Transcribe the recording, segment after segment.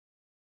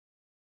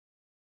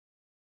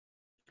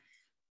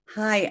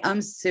Hi,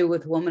 I'm Sue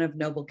with Woman of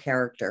Noble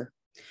Character.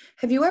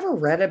 Have you ever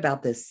read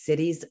about the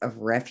cities of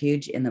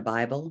refuge in the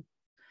Bible?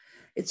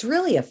 It's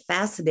really a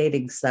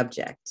fascinating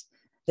subject.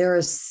 There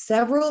are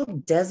several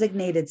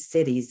designated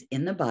cities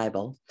in the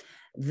Bible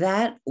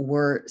that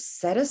were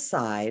set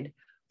aside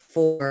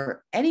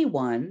for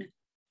anyone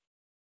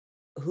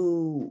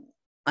who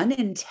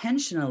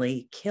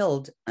unintentionally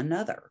killed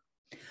another.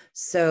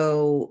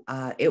 So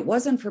it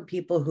wasn't for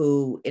people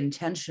who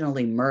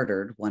intentionally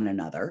murdered one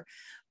another,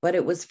 but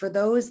it was for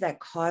those that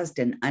caused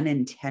an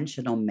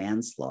unintentional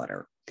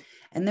manslaughter.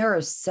 And there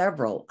are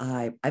several,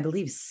 I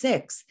believe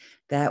six,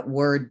 that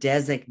were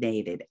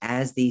designated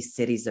as these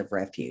cities of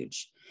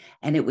refuge.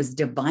 And it was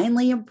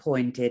divinely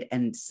appointed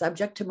and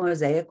subject to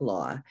Mosaic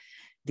law.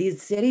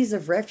 These cities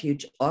of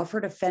refuge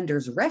offered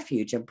offenders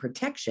refuge and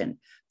protection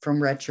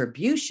from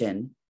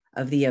retribution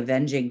of the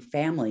avenging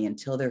family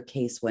until their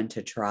case went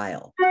to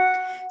trial.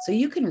 So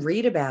you can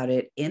read about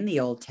it in the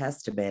Old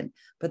Testament,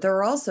 but there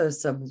are also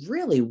some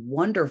really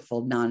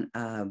wonderful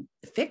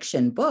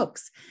non-fiction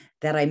books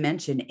that I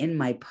mentioned in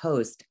my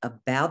post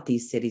about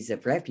these cities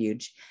of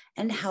refuge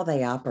and how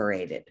they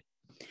operated.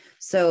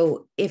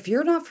 So if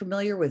you're not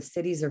familiar with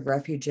cities of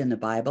refuge in the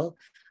Bible,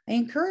 I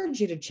encourage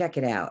you to check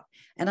it out.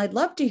 And I'd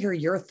love to hear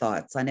your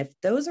thoughts on if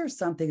those are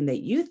something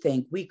that you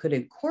think we could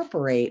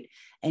incorporate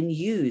and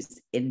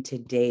use in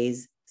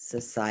today's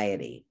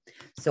society.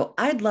 So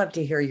I'd love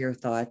to hear your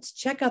thoughts.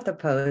 Check out the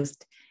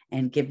post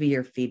and give me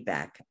your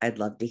feedback. I'd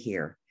love to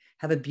hear.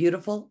 Have a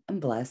beautiful and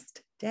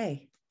blessed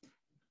day.